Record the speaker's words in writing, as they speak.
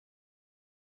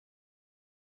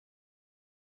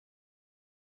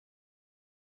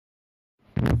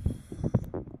I'm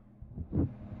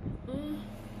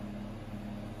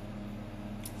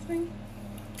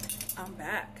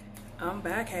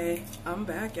back, hey. I'm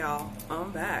back, y'all.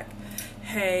 I'm back.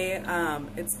 Hey,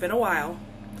 it's been a while.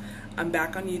 I'm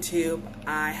back on YouTube.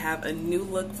 I have a new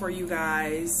look for you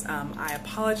guys. I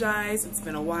apologize. It's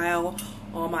been a while.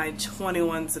 All my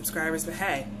 21 subscribers, but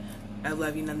hey, I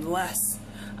love you nonetheless.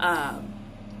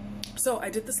 So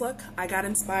I did this look. I got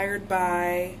inspired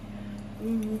by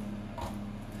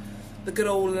the good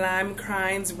old Lime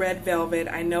Crines Red Velvet.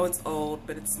 I know it's old,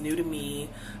 but it's new to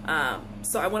me.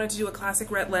 So I wanted to do a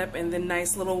classic red lip and then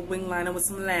nice little wing liner with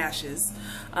some lashes.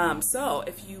 So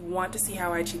if you want to see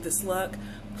how I achieve this look,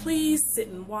 please sit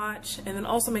and watch, and then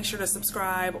also make sure to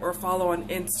subscribe or follow on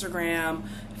Instagram,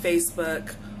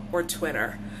 Facebook, or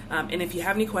Twitter. And if you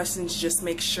have any questions, just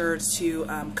make sure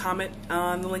to comment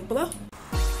on the link below.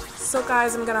 So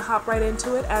guys, I'm gonna hop right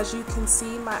into it. As you can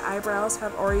see, my eyebrows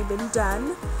have already been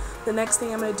done. The next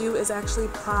thing I'm gonna do is actually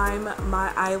prime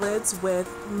my eyelids with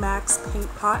MAC's Paint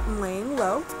Pot and Laying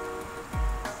Low.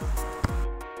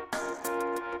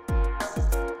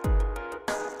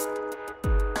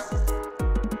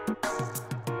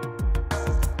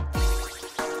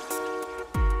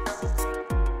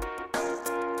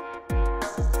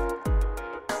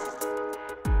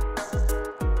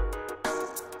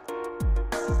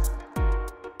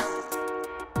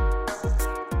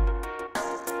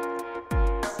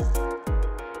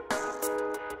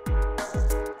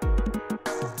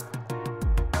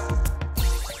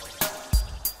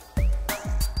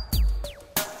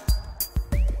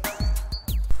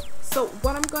 So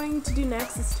what I'm going to do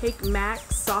next is take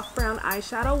MAC's Soft Brown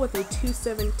Eyeshadow with a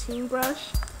 217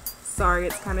 brush. Sorry,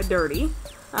 it's kind of dirty.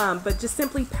 But just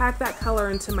simply pack that color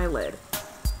into my lid.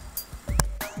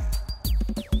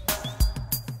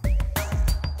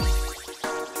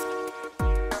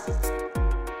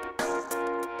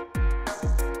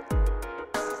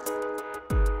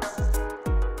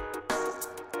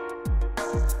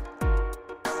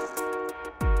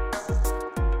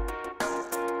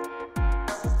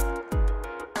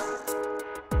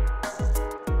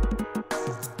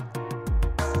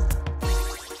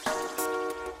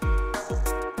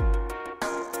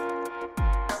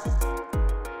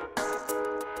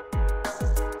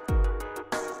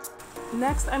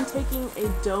 Next, I'm taking a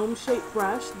dome-shaped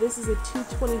brush. This is a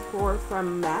 224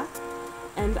 from MAC,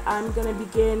 and I'm going to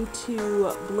begin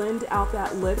to blend out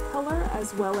that lid color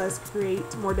as well as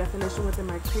create more definition within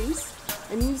my crease.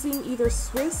 I'm using either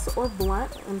Swiss or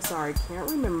Blunt. I'm sorry, can't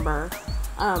remember.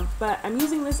 But I'm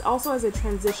using this also as a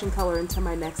transition color into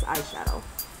my next eyeshadow.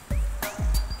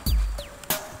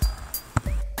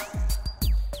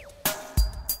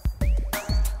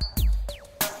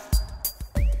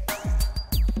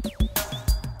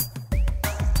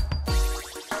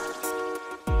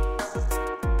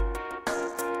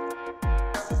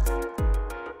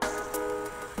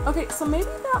 Okay, so maybe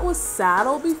that was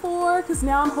Saddle before, because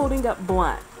now I'm holding up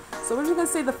Blunt. So we're just going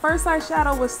to say the first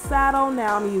eyeshadow was Saddle,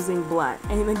 now I'm using Blunt.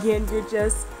 And again, you're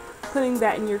just putting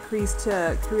that in your crease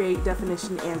to create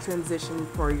definition and transition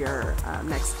for your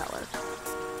next color.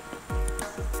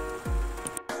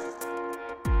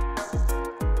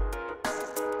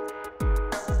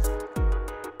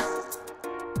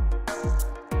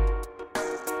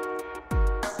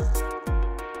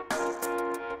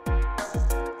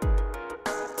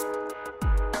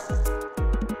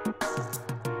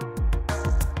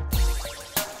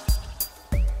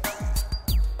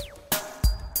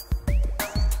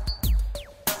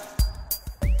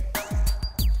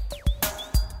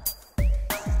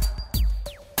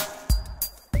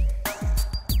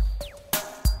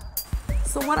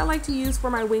 So what I like to use for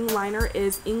my wing liner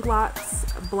is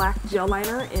Inglott's black gel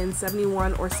liner in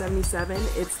 71 or 77.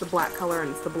 It's the black color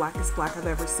and it's the blackest black I've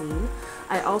ever seen.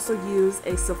 I also use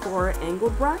a Sephora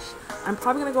angled brush. I'm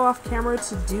probably going to go off camera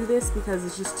to do this because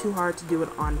it's just too hard to do it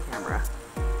on camera.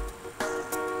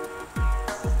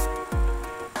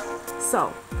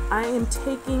 So I am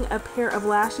taking a pair of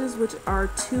lashes which are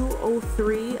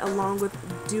 203 along with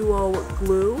Duo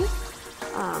Glue.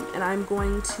 And I'm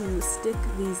going to stick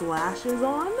these lashes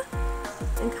on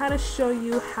and kind of show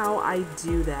you how I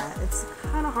do that. It's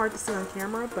kind of hard to see on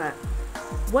camera, but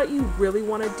what you really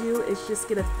want to do is just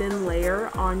get a thin layer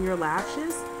on your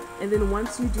lashes, and then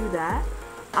once you do that,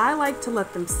 I like to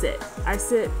let them sit.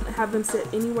 Have them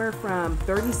sit anywhere from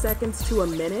 30 seconds to a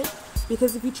minute,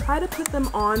 because if you try to put them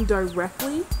on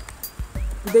directly,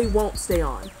 they won't stay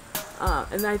on.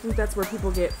 And I think that's where people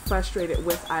get frustrated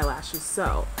with eyelashes.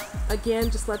 So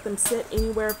again, just let them sit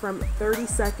anywhere from 30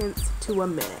 seconds to a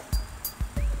minute.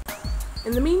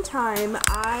 In the meantime,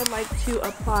 I like to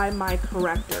apply my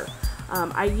corrector.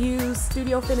 I use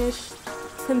Studio Finish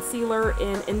concealer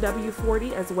in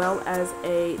NW40 as well as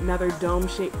another dome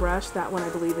shaped brush. That one I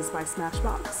believe is by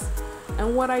Smashbox.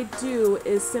 And what I do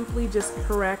is simply just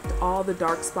correct all the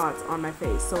dark spots on my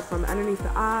face. So from underneath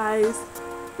the eyes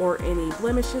or any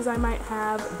blemishes I might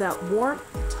have, that warmth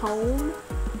tone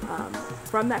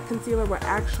from that concealer will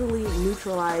actually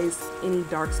neutralize any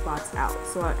dark spots out.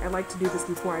 So I like to do this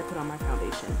before I put on my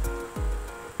foundation.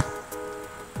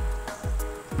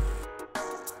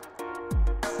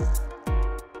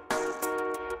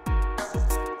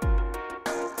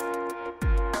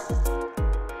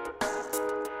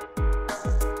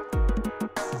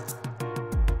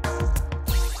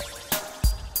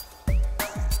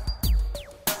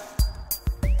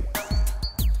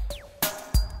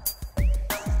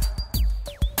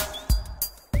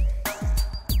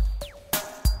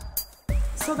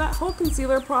 So that whole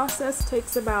concealer process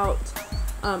takes about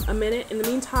a minute. In the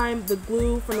meantime, the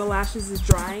glue from the lashes is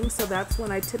drying, so that's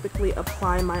when I typically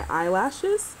apply my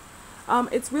eyelashes.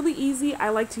 It's really easy. I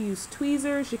like to use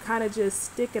tweezers. You kind of just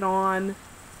stick it on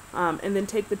and then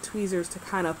take the tweezers to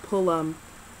kind of pull them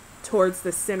towards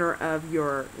the center of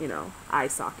your, eye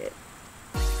socket.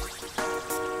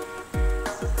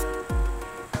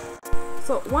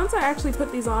 So once I actually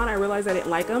put these on, I realized I didn't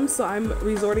like them, so I'm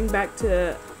resorting back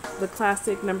to the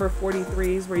classic number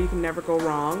 43s where you can never go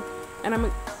wrong. And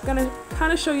I'm gonna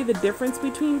kind of show you the difference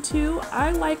between two.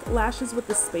 I like lashes with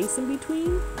the space in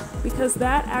between because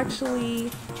that actually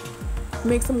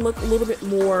makes them look a little bit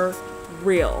more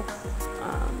real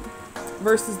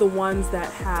versus the ones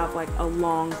that have like a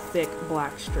long, thick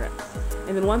black strip.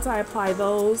 And then once I apply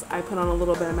those, I put on a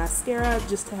little bit of mascara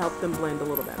just to help them blend a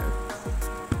little better.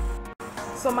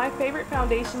 So my favorite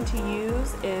foundation to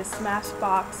use is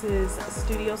Smashbox's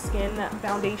Studio Skin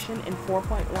Foundation in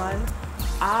 4.1.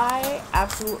 I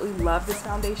absolutely love this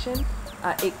foundation.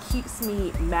 It keeps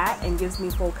me matte and gives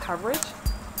me full coverage.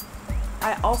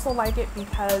 I also like it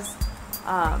because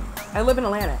I live in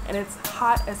Atlanta and it's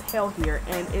hot as hell here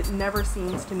and it never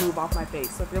seems to move off my face.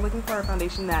 So if you're looking for a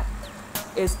foundation that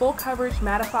is full coverage,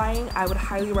 mattifying, I would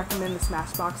highly recommend the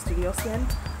Smashbox Studio Skin.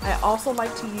 I also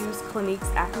like to use Clinique's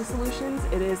Acne Solutions.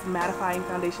 It is mattifying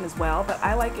foundation as well, but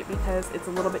I like it because it's a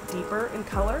little bit deeper in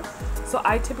color. So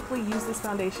I typically use this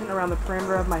foundation around the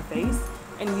perimeter of my face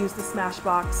and use the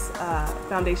Smashbox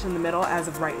foundation in the middle as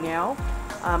of right now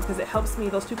because it helps me,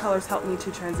 those two colors help me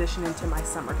to transition into my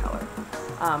summer color.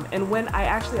 And when I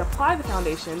actually apply the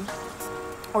foundation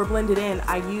or blend it in,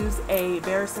 I use a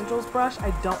Bare Essentials brush.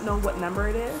 I don't know what number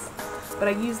it is, but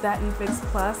I use that in Fix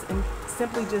Plus and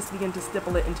simply just begin to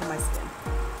stipple it into my skin.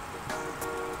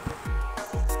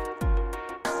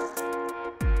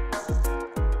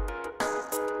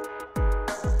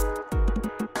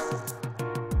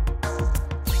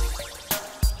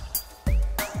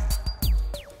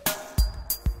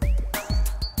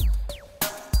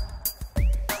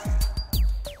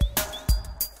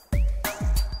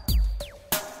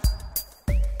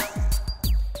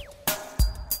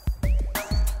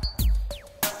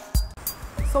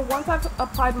 So once I've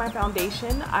applied my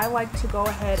foundation, I like to go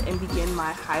ahead and begin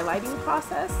my highlighting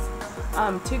process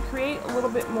to create a little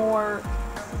bit more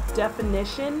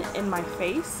definition in my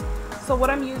face. So what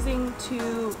I'm using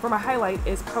for my highlight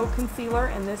is Pro Concealer,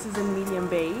 and this is in medium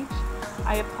beige.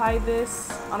 I apply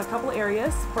this on a couple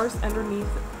areas, first underneath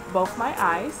both my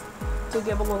eyes to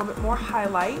give a little bit more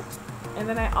highlight, and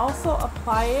then I also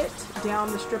apply it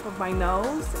down the strip of my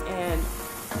nose and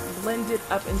blend it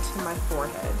up into my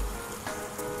forehead.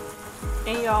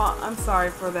 And y'all, I'm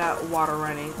sorry for that water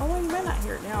running. Oh, well, you might not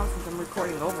hear it now since I'm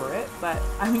recording over it, but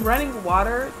I'm running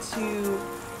water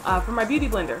for my beauty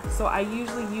blender. So I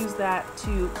usually use that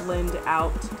to blend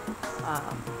out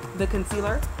the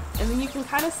concealer. And then you can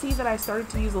kind of see that I started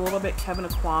to use a little bit Kevyn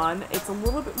Aucoin. It's a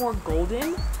little bit more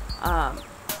golden.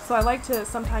 So I like to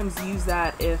sometimes use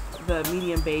that if the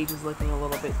medium beige is looking a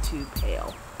little bit too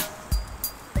pale.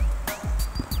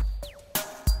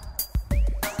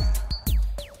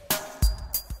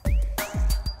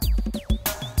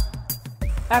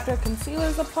 After concealer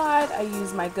is applied, I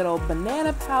use my good old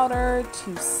banana powder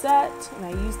to set, and I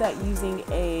use that using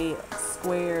a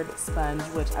squared sponge,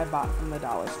 which I bought from the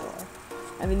dollar store.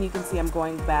 And then you can see I'm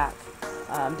going back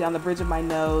down the bridge of my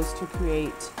nose to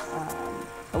create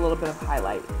a little bit of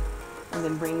highlight, and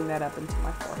then bringing that up into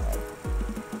my forehead.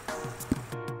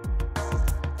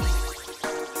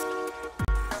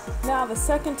 Now the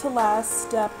second to last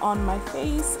step on my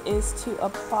face is to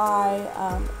apply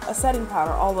a setting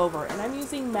powder all over, and I'm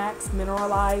using MAC's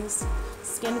Mineralized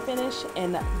Skin Finish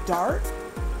in Dark.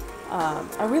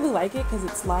 I really like it because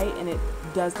it's light and it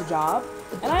does the job.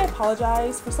 And I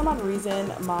apologize, for some odd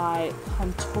reason my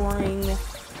contouring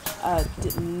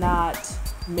did not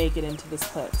make it into this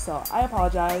clip, so I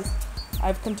apologize.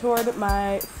 I've contoured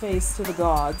my face to the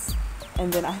gods,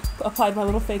 and then I applied my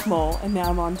little fake mole, and now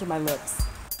I'm on to my lips.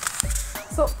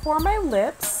 So for my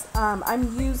lips,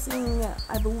 I'm using,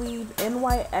 I believe,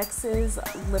 NYX's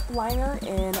lip liner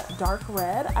in dark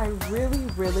red. I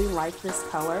really like this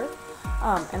color,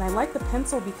 and I like the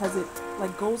pencil because it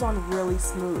like goes on really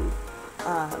smooth.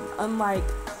 Unlike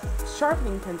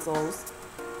sharpening pencils,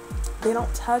 they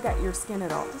don't tug at your skin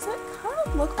at all. Does it kind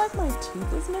of look like my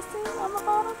tooth is missing on the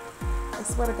bottom? I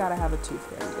swear to God I have a tooth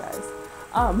fairy, you guys.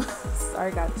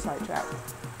 Sorry, got sidetracked.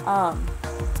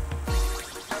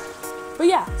 But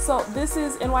yeah, so this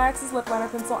is NYX's lip liner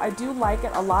pencil. I do like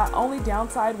it a lot. Only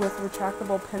downside with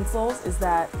retractable pencils is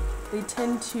that I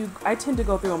tend to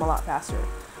go through them a lot faster.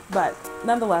 But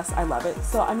nonetheless, I love it.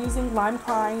 So I'm using Lime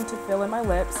Crime to fill in my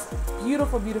lips.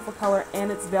 Beautiful, beautiful color,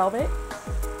 and it's velvet.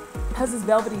 It has this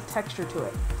velvety texture to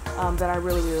it that I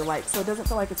really like. So it doesn't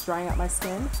feel like it's drying out my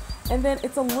skin. And then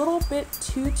it's a little bit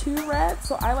too red,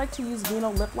 so I like to use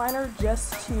Vino lip liner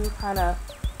just to kind of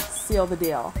seal the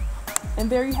deal. And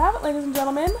there you have it, ladies and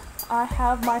gentlemen. I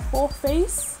have my full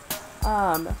face,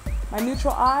 my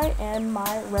neutral eye, and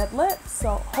my red lips.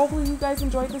 So hopefully you guys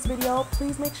enjoyed this video.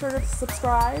 Please make sure to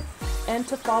subscribe and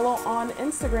to follow on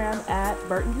Instagram at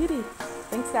Burton Beauty.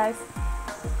 Thanks, guys.